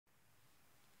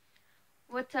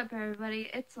What's up, everybody?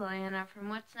 It's Lana from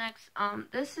What's Next.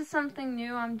 This is something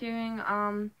new I'm doing.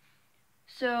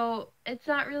 So it's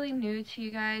not really new to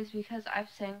you guys because I've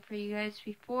sang for you guys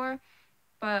before,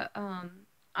 but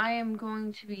I am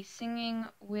going to be singing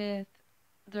with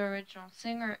the original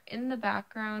singer in the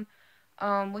background,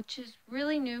 which is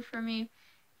really new for me.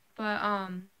 But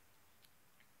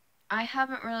I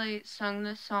haven't really sung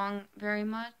this song very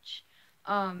much.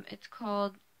 It's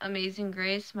called Amazing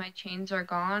Grace, My Chains Are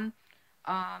Gone.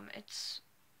 It's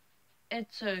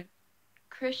a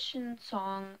Christian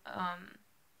song,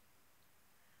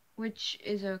 which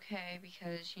is okay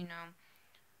because, you know,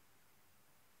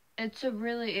 it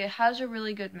has a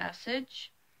really good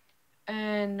message.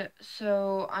 And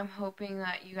so I'm hoping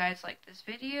that you guys like this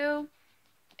video,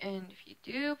 and if you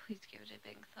do, please give it a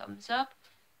big thumbs up.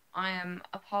 I am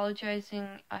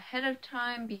apologizing ahead of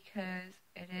time because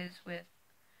it is with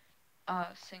a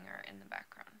singer in the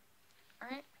background.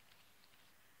 Alright,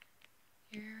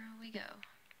 here we go.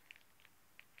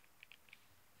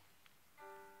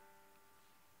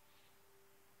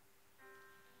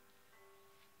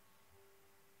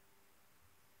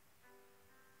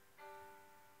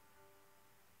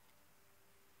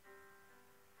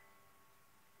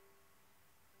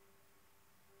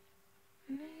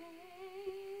 Amazing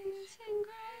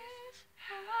grace,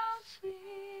 how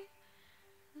sweet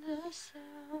the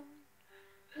sound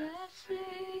that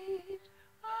saved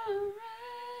a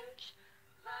wretch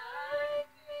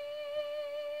like me.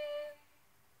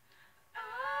 I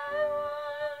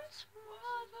once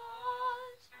was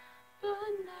lost,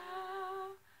 but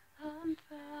now I'm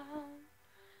found.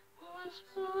 Was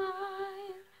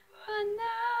blind, but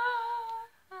now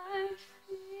I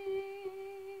see.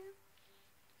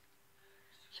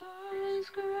 'Twas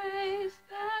grace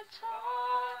that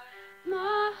taught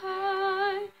my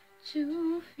heart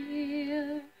to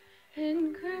fear,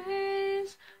 and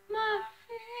grace my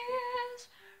fears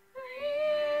relieved.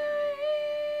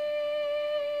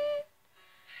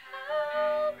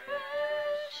 How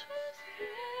precious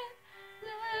did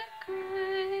that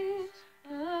grace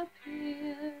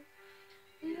appear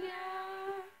the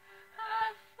hour I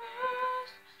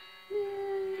first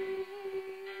believed.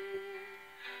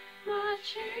 My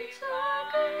chains are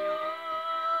gone,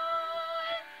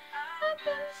 I've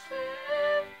been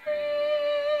set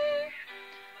free.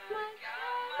 My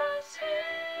God, my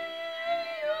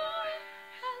Savior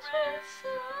has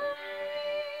ransomed me.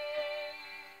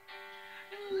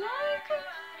 And like a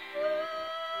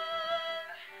flood,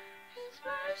 His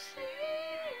mercy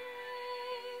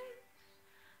reigns,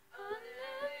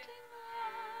 unending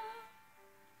love,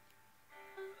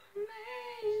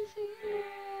 amazing grace.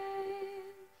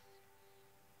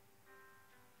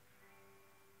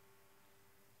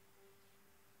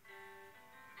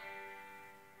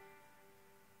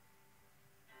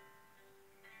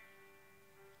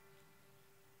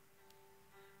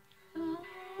 The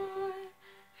Lord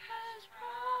has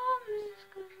promised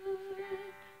good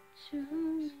to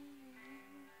me.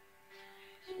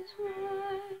 Is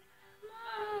what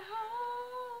my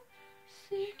hope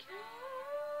secures.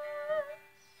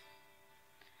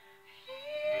 He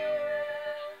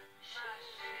will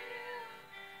shield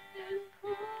and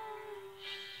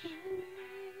portion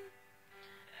me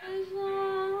as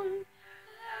long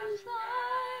as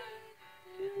life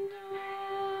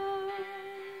endures.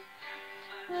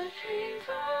 My chains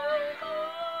are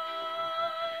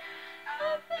gone,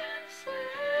 I've been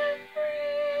set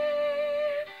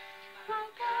free. My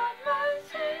God, my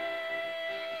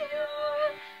Savior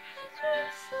has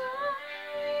ransomed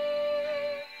me.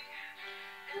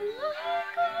 And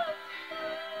like a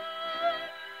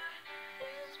flood,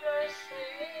 His mercy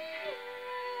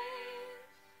reigns,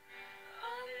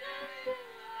 unending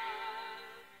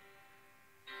love,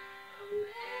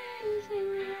 amazing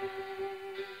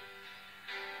grace.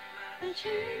 My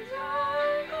chains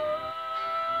are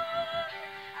gone,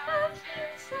 I've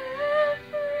been set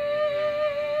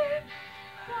free.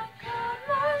 My God,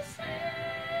 my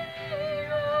Savior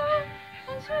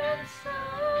has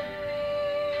ransomed me.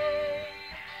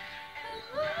 And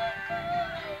like a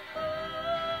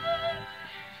flood,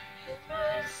 His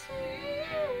mercy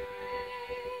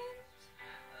reigns,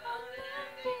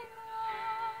 unending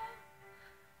love,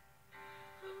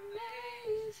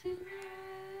 amazing grace.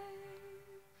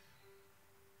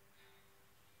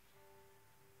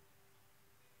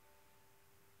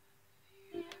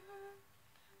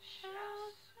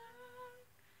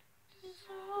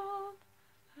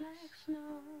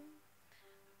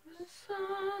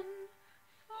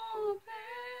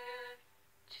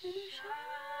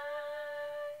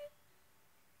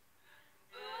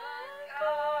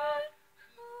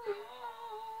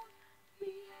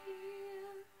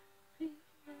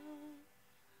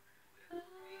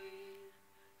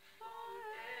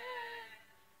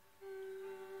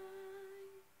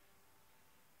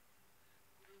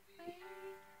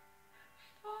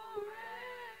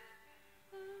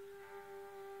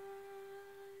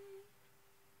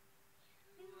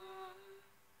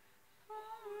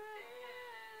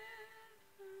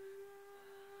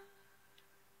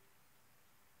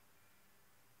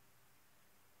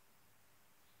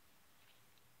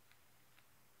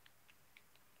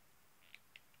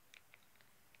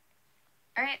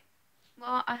 Alright,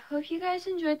 well, I hope you guys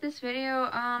enjoyed this video.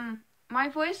 My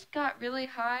voice got really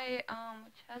high,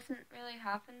 which hasn't really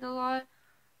happened a lot.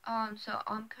 So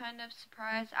I'm kind of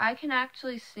surprised. I can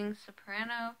actually sing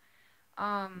soprano.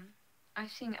 I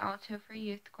sing alto for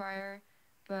youth choir,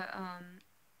 but,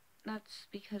 that's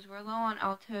because we're low on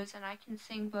altos, and I can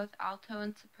sing both alto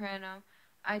and soprano.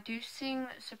 I do sing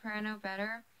soprano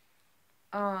better,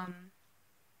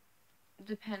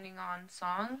 depending on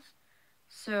songs.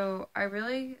 So I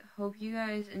really hope you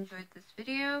guys enjoyed this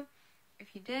video.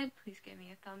 If you did, please give me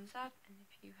a thumbs up, and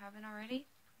if you haven't already,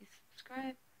 please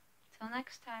subscribe. Till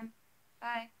next time,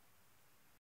 bye.